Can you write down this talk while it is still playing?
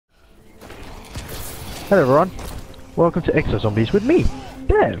Hello everyone, welcome to xX-Zombies with me,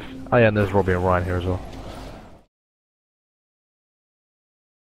 Dev. Oh yeah, and there's Robbie and Ryan here as well.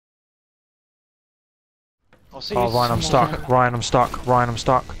 Oh Ryan, I'm stuck. Ryan, I'm stuck. Ryan, I'm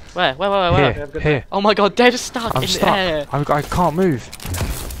stuck. Where? Here. Oh my god, Dev's stuck in the air. I can't move.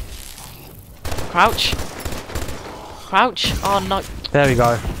 Crouch. Crouch. Oh no. There we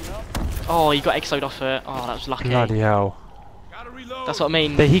go. Oh, you got exoed off it. Oh, that was lucky. Bloody hell. That's what I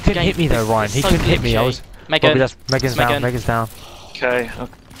mean. But he couldn't hit me though, Ryan. He couldn't hit me. I was. Megan. Robbie, Megan's down. Megan's down. Okay. Oh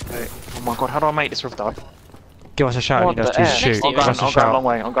my god, how do I make this rift die? Give us a shout. He does to shoot. I'm going a long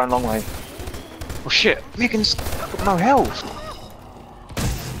way. I'm going a long way. Oh shit, Megan's got no health.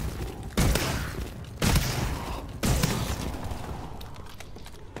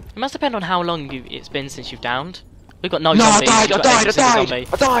 It must depend on how long it's been since you've downed. We've got no zombies. I died!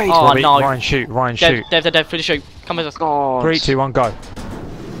 Oh Robbie, no. Ryan, shoot. Ryan, shoot. Dev, through the shoot. Come with us. God. 3, 2, 1, go.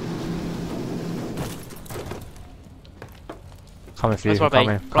 Coming for you.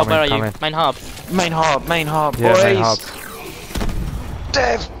 Coming. Rob, where are you? Main hub. Main hub, yeah, boys. Main hub.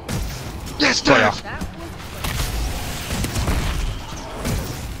 Dev! Yes, Dev!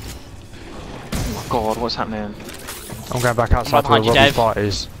 Oh my god, what's happening? I'm going back outside to where Robbie's fight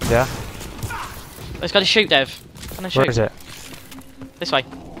is. Yeah? Let's go to shoot, Dev. Can I shoot? Where is it? This way.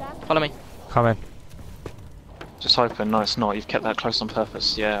 Follow me. Come in. Just hoping. No, it's not. You've kept that close on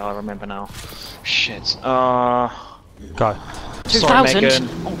purpose. Yeah, I remember now. Shit. Go. 2000?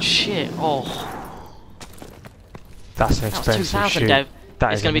 Oh shit. Oh. That's an expensive 2000, shoot. Dev.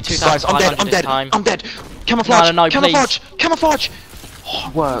 That it's is gonna be Guys, 2500 this time. I'm dead. Camouflage. No, Camouflage. please. Camouflage. Oh,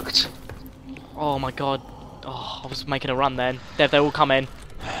 it worked. Oh my god. Oh, I was making a run then. Dev, they all come in.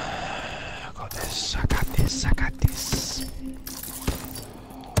 I got this. I got this. I got this.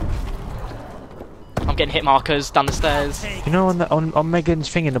 I'm getting hit markers down the stairs. You know, on Megan's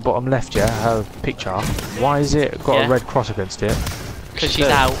thing in the bottom left, yeah, her picture. Why is it got a red cross against it? Because she's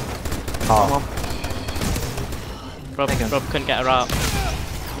out. Oh. Rob couldn't get her up.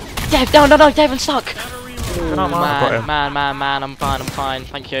 Dev, no, Dev, I'm stuck. Oh, man, I'm fine.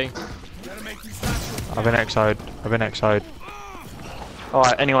 Thank you. I've been exoed.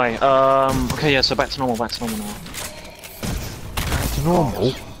 Alright, anyway, okay, yeah, so back to normal now. Back to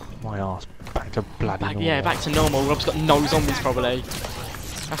normal? My ass. Back to bloody normal. Yeah, back to normal. Rob's got no zombies, probably.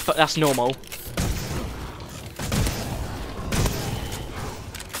 That's normal.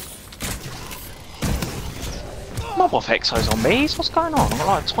 Mob off exo-zombies? What's going on? I've got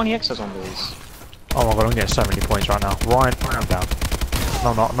like 20 exo-zombies. Oh my god, I'm getting so many points right now. Ryan, I'm down. No,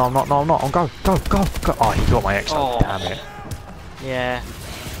 I'm not. I'm go. Oh, he got my exo. Oh. Damn it. Yeah.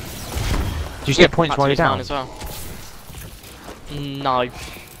 Do you get points while you're down? As well. No. You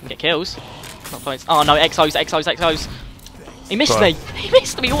get kills. Not points. Oh no, exos. He missed me.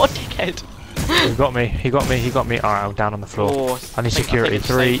 What a dickhead. He got me. Alright, I'm down on the floor. Oh, I need security.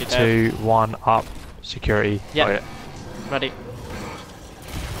 3, 2, 1, up. Security. Yep. Ready.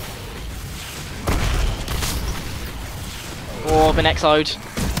 Oh, I've been exoed.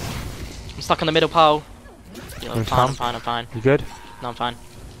 I'm stuck on the middle pole. Yeah, I'm fine. You good? No, I'm fine.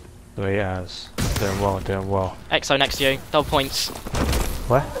 Oh, he has. Doing well. Exo next to you. Double points.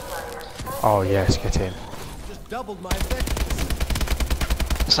 Where? Oh yes, get in. Just doubled my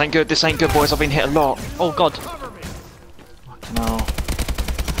effect. This ain't good, boys. I've been hit a lot. Oh god. No.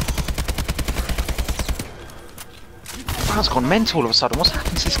 That's gone mental all of a sudden. What's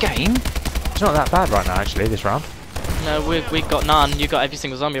happened to this game? It's not that bad right now, actually, this round. No, we've got none. You got every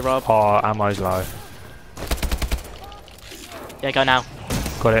single zombie, Rob. Oh, ammo's low. Yeah, go now.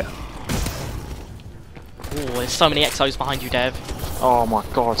 Got it. Oh, there's so many exos behind you, Dev. Oh my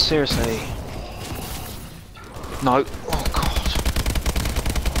god, seriously. No. Oh god.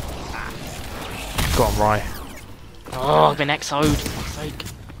 Got him right. Oh, I've been exoed. For fuck's sake.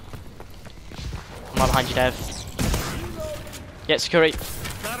 I'm right behind you, Dev. Get security.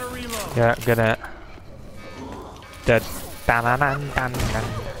 Yeah, get it. Dead.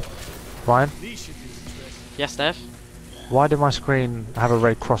 Ryan? Yes, Dev. Why did my screen have a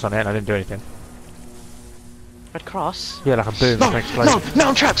red cross on it and I didn't do anything? Red cross? Yeah, like a boom. No,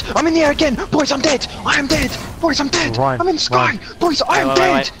 I'm trapped. I'm in the air again. Boys, I'm dead. I am dead. Boys, I'm dead. Ryan, I'm in the sky. Ryan. Boys, I am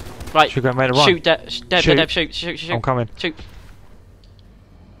dead. Right. Should we go make a run? Shoot, Dev, shoot. I'm coming. Shoot.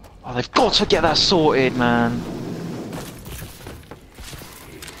 Oh, they've got to get that sorted, man.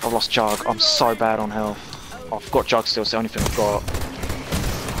 I've lost Jug. I'm so bad on health. Oh, I've got Jug still. It's the only thing I've got.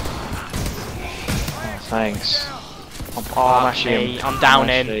 Oh, thanks. I'm actually... I'm down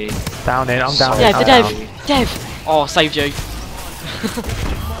in. I'm down Yeah, Dev! Oh, saved you.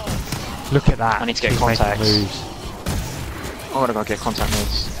 Look at that. I need to get He's contacts. moves. I'm gonna go get contact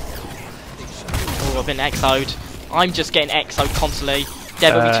moves. Oh, I've been XO'd. I'm just getting XO'd constantly.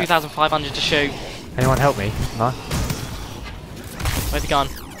 Dev, it'll be 2,500 to shoot. Anyone help me? No? Where's he gone?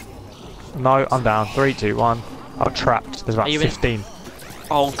 No, I'm down. 3, 2, 1. I'm trapped. There's about 15.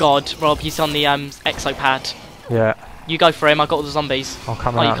 Oh god, Rob, he's on the exo pad. Yeah. You go for him, I got all the zombies. I'm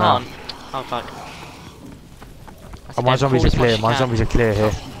coming out. Oh, you out can't. now. Oh fuck. Oh, my zombies are clear. My zombies are clear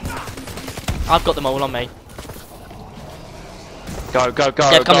here. I've got them all on me. Go, go, go.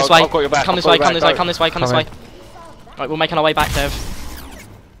 Dev, come this way. I've got your back. Come this way, come this way, come this way, come this way. Right, we're making our way back, Dev.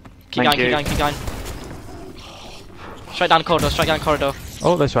 Keep going, keep going, keep going. Straight down the corridor, straight down the corridor.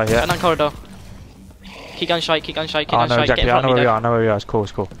 Oh, this way, yeah. Straight down the corridor. Keep going straight, keep going straight, keep going straight. Exactly. Get in front of me, I know where we are. It's cool,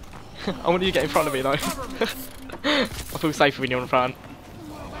 it's cool. I want you to get in front of me though. I feel safer when you're in front.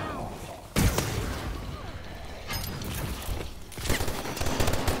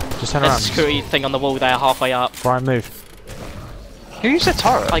 Just turn There's around. a security thing on the wall there, halfway up. Ryan, move. Who used the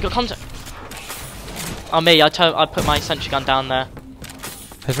turret? I got contact. Oh me, I put my sentry gun down there.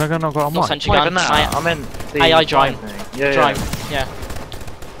 Has my gun not got on mine? Sentry gun. I meant the AI drone. Yeah, Drone. Yeah.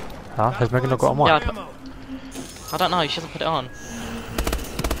 Huh? Has Megan not got on mine? Yeah. I don't know. She hasn't put it on.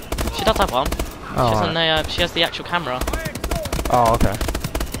 She does have one. Oh, She has the actual camera. Oh, okay.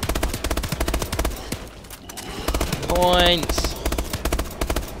 Points.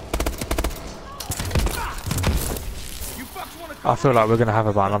 I feel like we're gonna have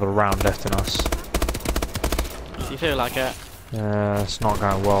about another round left in us. Do you feel like it? Yeah, it's not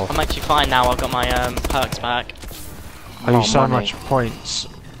going well. I'm actually fine now. I've got my perks back. I use so much points,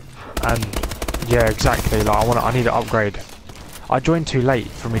 and yeah, exactly. Like I need to upgrade. I joined too late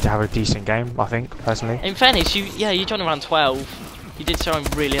for me to have a decent game. I think personally. In fairness, you joined around 12. You did join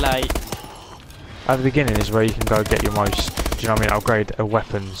really late. At the beginning is where you can go get your most. Do you know what I mean? Upgrade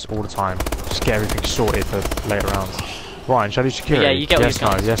weapons all the time. Just get everything sorted for later rounds. Ryan, shall I do security? Yeah, you get all yes, your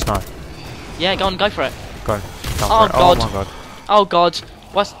no, guns. yes, no. Yeah, go on, go for it. Go on. Oh god. god. Oh my god. Oh god.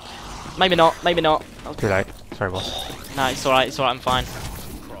 What's? Maybe not. Maybe not. Too late. Sorry, boss. No, it's alright. It's alright. I'm fine.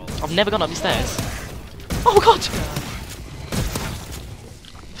 I've never gone up these stairs. Oh god.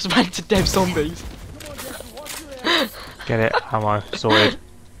 Just ran to dev zombies. Get it. Ammo. Sorted.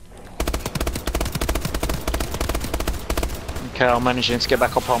 Okay, I'm managing to get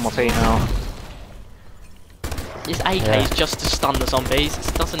back up on my feet now. This AK is just to stun the zombies.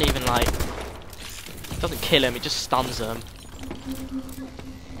 It doesn't even like. It doesn't kill them. It just stuns them.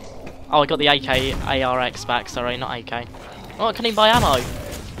 Oh, I got the AK ARX back. Sorry, not AK. Oh, I can't even buy ammo.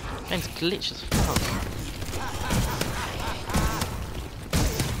 Game's glitch as fuck.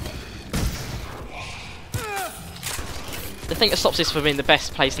 The thing that stops this from being the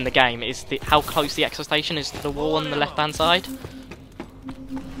best place in the game is how close the exo station is to the wall on the left hand side.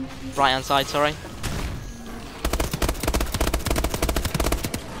 Right hand side, sorry.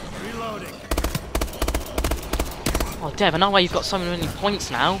 Oh, Dev, I know why you've got so many points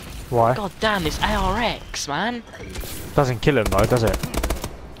now. Why? God damn, this ARX, man. Doesn't kill him though, does it?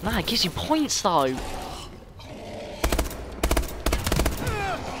 Nah, it gives you points though.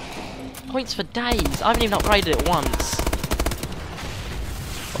 Points for days. I haven't even upgraded it once.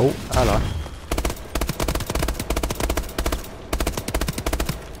 Oh, hello.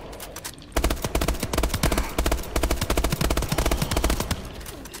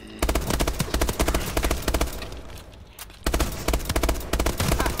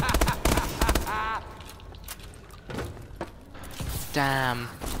 Damn.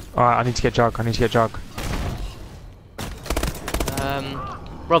 Alright, I need to get jug.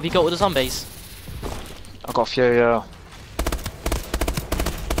 Rob, you got all the zombies? I've got a few, yeah.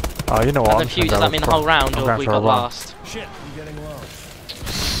 Oh, you know what? And the few, does that mean the whole round, or we got last? Shit, I'm getting low.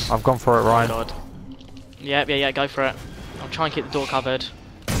 I've gone for it, Ryan. Oh god. Yeah, go for it. I'll try and keep the door covered.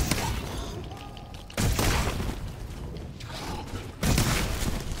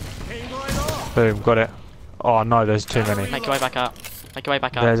 Boom, got it. Oh no, there's too many. Make your way back up. Make your way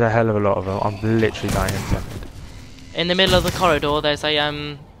back up. There's a hell of a lot of them. I'm literally dying in a second. In the middle of the corridor, there's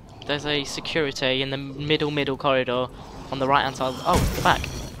a security in the middle corridor on the right hand side. Oh, get back.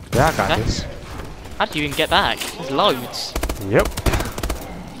 Yeah, I got this. How did you even get back? There's loads. Yep.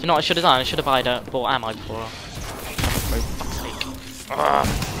 You know what I should have done? I should have bought ammo before.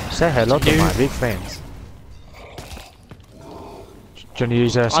 Say hello to my big friends. Do you want to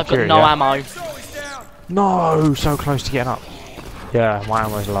use security? I've got no ammo. No, so close to getting up. Yeah, my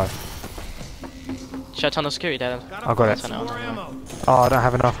ammo's low. Should I turn on security there then? I got it. Turn it on, anyway. Oh, I don't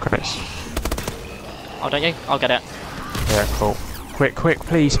have enough credits. Oh, don't you? I'll get it. Yeah, cool. Quick,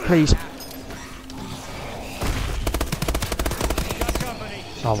 please.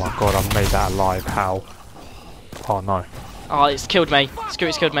 Oh my god, I've made that alive. How? Oh no. Oh, it's killed me.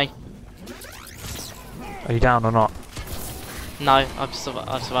 Security's killed me. Are you down or not? No, I've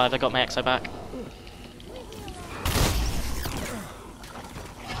survived. I got my exo back.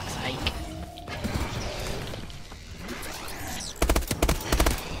 Fuck's sake.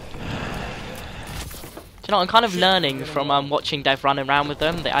 Do you know, I'm kind of learning from watching Dev running around with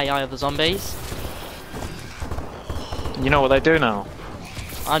them, the AI of the zombies. You know what they do now?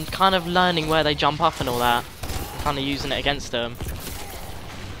 I'm kind of learning where they jump up and all that. I'm kind of using it against them.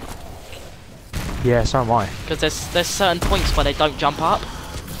 Yeah, so am I. Because there's certain points where they don't jump up,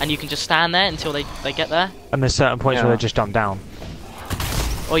 and you can just stand there until they get there. And there's certain points where they just jump down.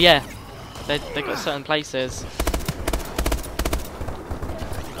 Oh yeah, they got certain places.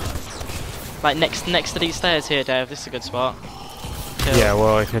 Like next to these stairs here, Dev. This is a good spot. Kill. Yeah,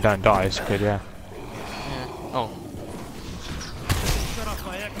 well, if you don't die, it's good, yeah. Yeah. Oh.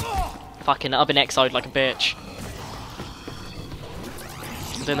 Fucking, I've been exiled like a bitch.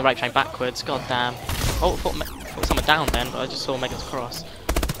 I'm doing the rape train backwards, god damn. Oh, I thought someone down then, but I just saw Megan's cross.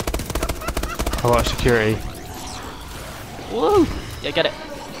 I got security. Woo! Yeah, get it.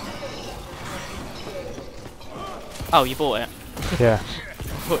 Oh, you bought it? Yeah.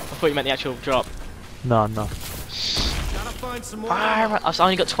 I thought you meant the actual drop. No, no. I've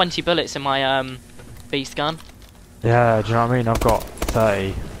only got 20 bullets in my beast gun. Yeah, do you know what I mean? I've got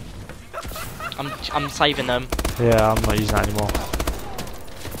 30. I'm saving them. Yeah, I'm not using that anymore.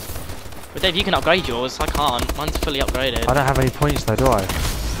 But Dave, you can upgrade yours. I can't. Mine's fully upgraded. I don't have any points though, do I?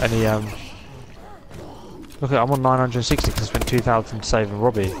 Any Look, I'm on 960 because I spent 2,000 saving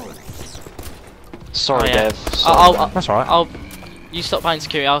Robbie. Sorry, yeah. Dev. Sorry, That's alright. You stop buying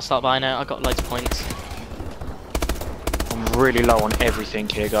security. I'll start buying it. I've got loads of points. I'm really low on everything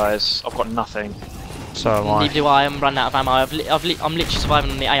here, guys. I've got nothing. So am I. Neither do I. I'm running out of ammo. I'm literally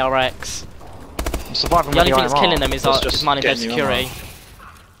surviving on the ARX. I'm surviving The with only the thing that's IMR. killing them is mining their getting you security. ammo.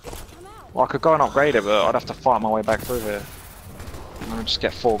 Well, I could go and upgrade it, but I'd have to fight my way back through here. I'm gonna just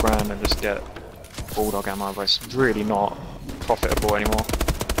get 4 grand and just get bulldog ammo, but it's really not profitable anymore.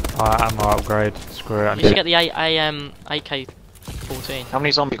 Ammo upgrade. Screw it. You should get the AK-14. How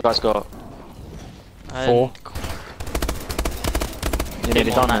many zombies you guys got? 4. You're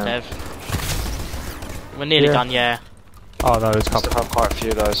nearly done now. Dev. We're nearly done, yeah. Oh no, there's a I still couple. have quite a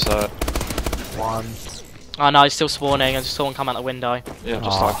few though, so 1. Oh no, it's still spawning. I just saw one come out the window. yeah,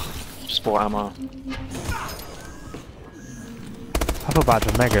 just bought ammo. I feel bad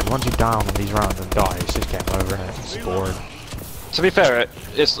for Megan. Once you're down on these rounds and die, it's just game over, innit? It's boring. To be fair,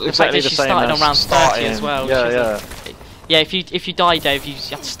 it's exactly the she same started as on round 30 starting. as well. Yeah, Yeah, if you die, Dave, you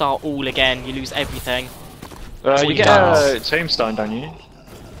have to start all again. You lose everything. You get a tombstone, don't you?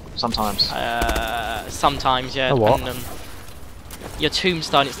 Sometimes. Sometimes, yeah. A what? Depending on your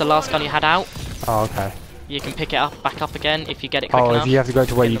tombstone. It's the last gun you had out. Oh, okay. You can pick it back up again if you get it quick Oh, enough. if you have to go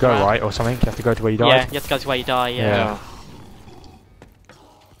to where In you the go, ground. right, or something, you have to go to where you died? Yeah, you have to go to where you die. Yeah. Yeah.